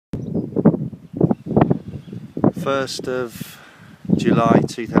1st of July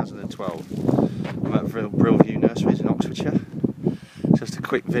 2012. I'm at Brillview Nurseries in Oxfordshire. Just a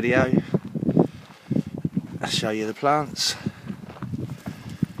quick video. I'll show you the plants.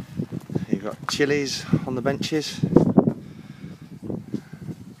 You've got chillies on the benches.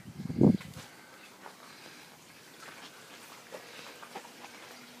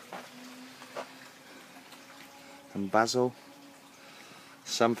 And basil,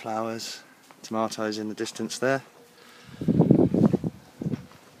 sunflowers, tomatoes in the distance there.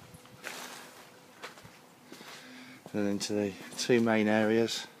 And into the two main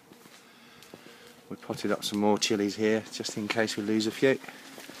areas. We potted up some more chillies here just in case we lose a few.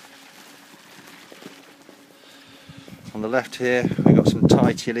 On the left here we've got some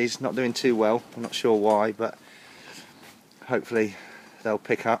Thai chillies, not doing too well, I'm not sure why, but hopefully they'll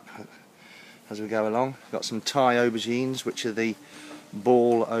pick up as we go along. We've got some Thai aubergines, which are the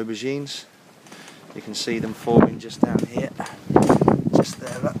ball aubergines. You can see them forming just down here. Just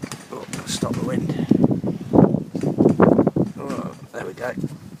there, look. Oh, stop the wind. Oh, there we go.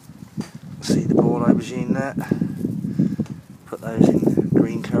 See the ball aubergine there. Put those in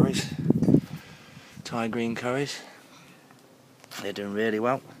green curries. Thai green curries. They're doing really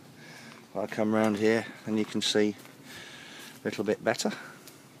well. I'll come round here and you can see a little bit better.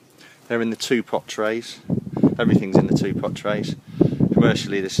 They're in the 2-pot trays. Everything's in the 2-pot trays.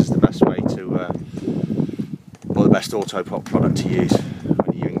 Commercially, this is the best way to, or the best Autopot product to use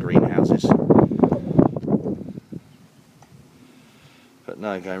when you're in greenhouses. But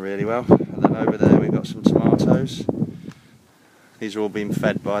no, going really well. And then over there we've got some tomatoes. These are all being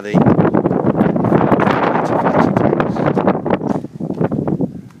fed by the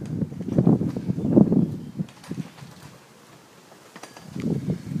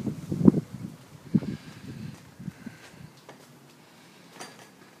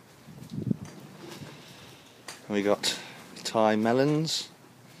we got Thai melons.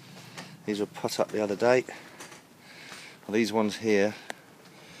 These were put up the other day. Well, these ones here,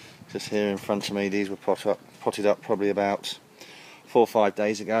 just here in front of me, these were potted up probably about 4 or 5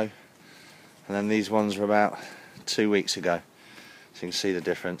 days ago, and then these ones were about 2 weeks ago. So you can see the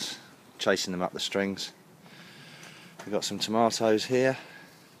difference, chasing them up the strings. We've got some tomatoes here,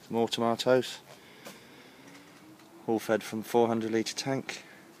 some more tomatoes, all fed from 400 litre tank.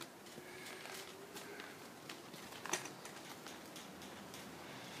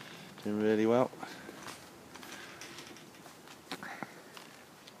 Doing really well.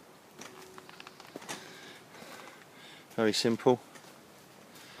 Very simple.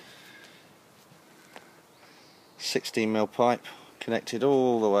 16mm pipe connected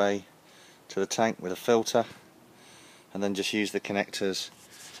all the way to the tank with a filter, and then just use the connectors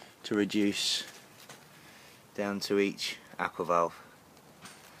to reduce down to each aqua valve,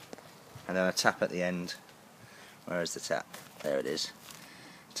 and then a tap at the end. Where is the tap? There it is.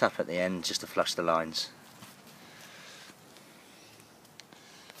 Tap at the end just to flush the lines.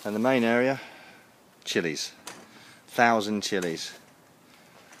 And the main area, chillies. 1,000 chillies.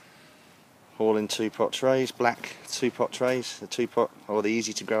 All in 2-pot trays, black 2-pot trays, the 2-pot or the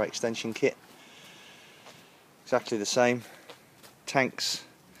easy to grow extension kit. Exactly the same. Tanks.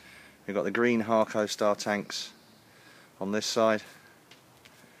 We've got the green Harco Star tanks on this side.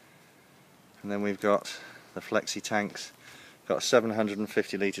 And then we've got the flexi tanks. Got a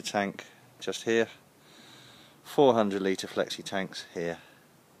 750 litre tank just here, 400 litre flexi tanks here.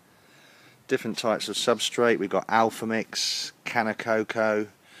 Different types of substrate. We've got Alpha Mix, Canna Coco,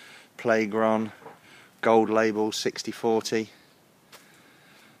 Playground, Gold Label 60/40.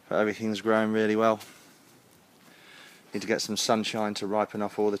 But everything's growing really well. Need to get some sunshine to ripen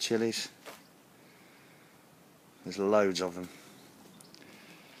off all the chillies. There's loads of them.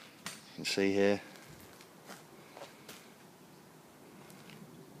 You can see here.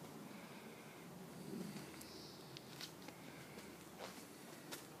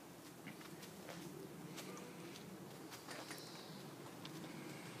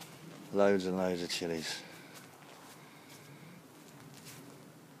 Loads and loads of chillies.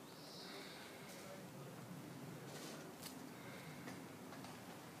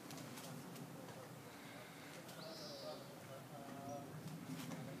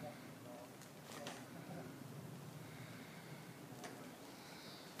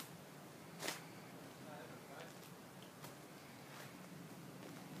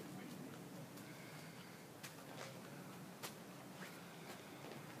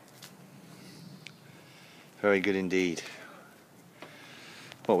 Very good indeed.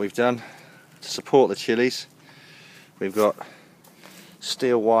 What we've done to support the chillies, we've got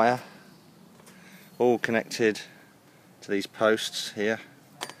steel wire all connected to these posts here.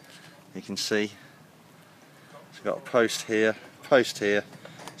 You can see. So We've got a post here,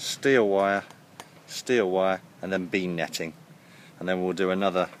 steel wire, and then beam netting. And then we'll do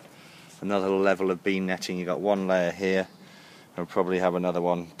another level of beam netting. You've got one layer here, and we'll probably have another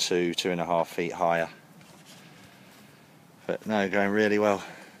one 2.5 feet higher. But no, going really well.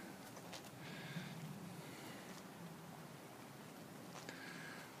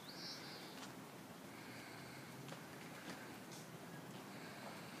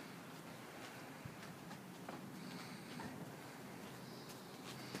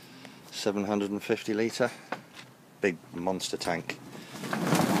 $750 litre, big monster tank,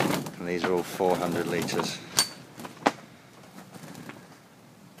 and these are all 400 litres.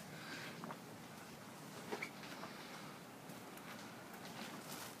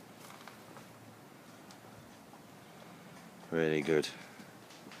 Really good.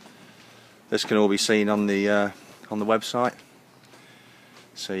 This can all be seen on the website,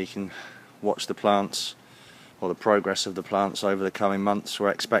 so you can watch the plants or the progress of the plants over the coming months.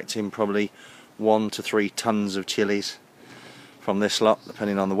 We're expecting probably 1 to 3 tons of chilies from this lot,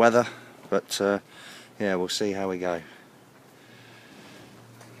 depending on the weather, but yeah, we'll see how we go.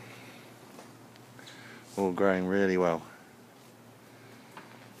 All growing really well.